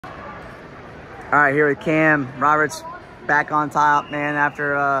All right, here with Cam. Roberts back on top, man,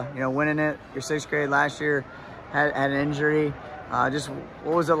 after winning it. Your 6th grade last year, had an injury. Just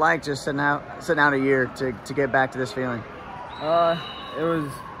what was it like just sitting out a year to get back to this feeling? It was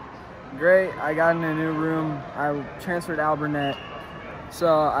great. I got in a new room. I transferred to Alburnett,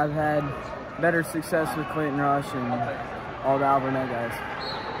 so I've had better success with Clayton Rush and all the Alburnett guys.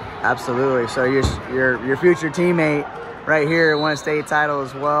 Absolutely. So your future teammate right here won a state title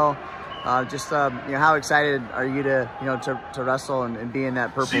as well. How excited are you to wrestle and be in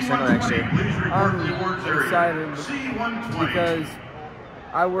that purple single next year? I'm excited because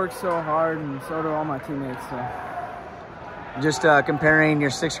I work so hard and so do all my teammates. So. Just comparing your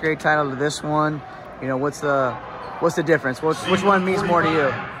 6th grade title to this one, what's the difference? Which one means more to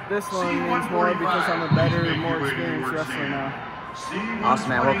you? This one means more because I'm a better, more experienced wrestler now. Awesome,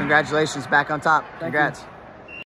 man. Well, congratulations, back on top. Congrats. Thank you.